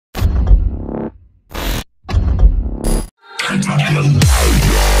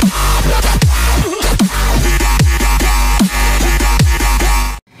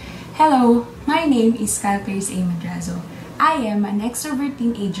Hello, my name is Clarisse Madrazo. I am an extrovert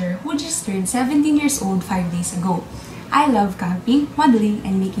teenager who just turned 17 years old 5 days ago. I love camping, modeling,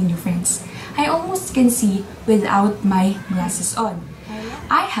 and making new friends. I almost can see without my glasses on.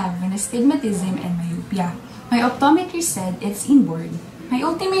 I have an astigmatism and myopia. My optometrist said it's inborn. My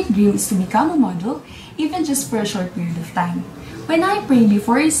ultimate dream is to become a model, even just for a short period of time. When I pray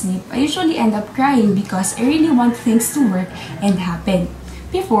before I sleep, I usually end up crying because I really want things to work and happen.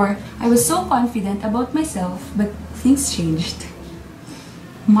 Before, I was so confident about myself, but things changed.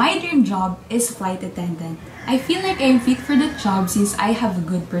 My dream job is flight attendant. I feel like I am fit for that job since I have a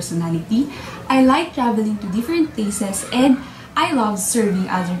good personality, I like traveling to different places, and I love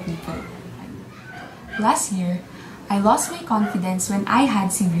serving other people. Last year, I lost my confidence when I had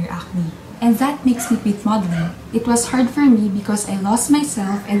severe acne, and that makes me quit modeling. It was hard for me because I lost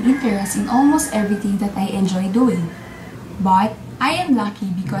myself and interest in almost everything that I enjoy doing. But I am lucky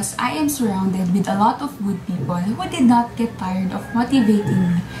because I am surrounded with a lot of good people who did not get tired of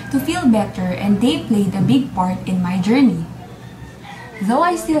motivating me to feel better, and they played a big part in my journey. Though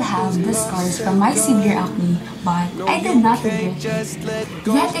I still have the scars from my severe acne, but I did not regret it.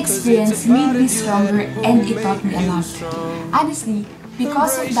 That experience made me stronger and it taught me a lot. Honestly,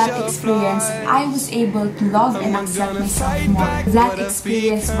 because of that experience, I was able to love and accept myself more. That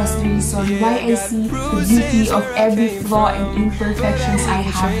experience was the reason why I see the beauty of every flaw and imperfections I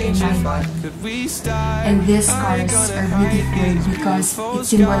have in my body. And these scars are beautiful because it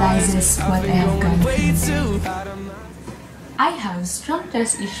symbolizes what I have gone through. I have strong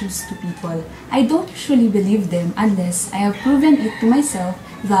trust issues to people. I don't usually believe them unless I have proven it to myself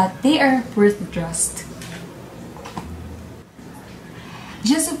that they are worth the trust.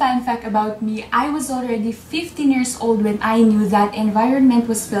 Just a fun fact about me, I was already 15 years old when I knew that environment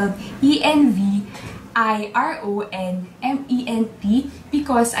was spelled ENVIRONMENT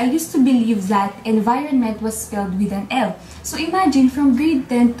because I used to believe that environment was spelled with an L. So imagine from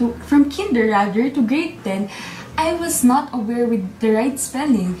kinder to grade 10, I was not aware with the right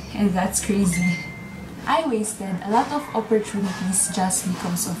spelling, and that's crazy. I wasted a lot of opportunities just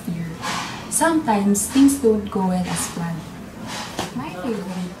because of fear. Sometimes things don't go well as planned. My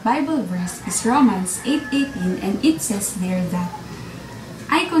favorite Bible verse is Romans 8:18, and it says there that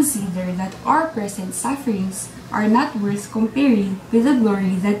I consider that our present sufferings are not worth comparing with the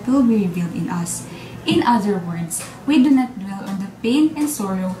glory that will be revealed in us. In other words, we do not dwell on the pain and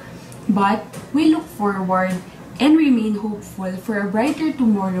sorrow, but we look forward and remain hopeful for a brighter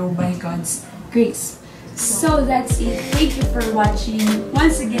tomorrow by God's grace. So that's it. Thank you for watching.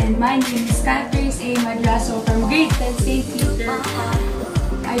 Once again, my name is Clarisse Madrazo from grade 10 St. Peter.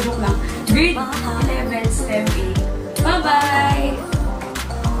 Grade 11 STEM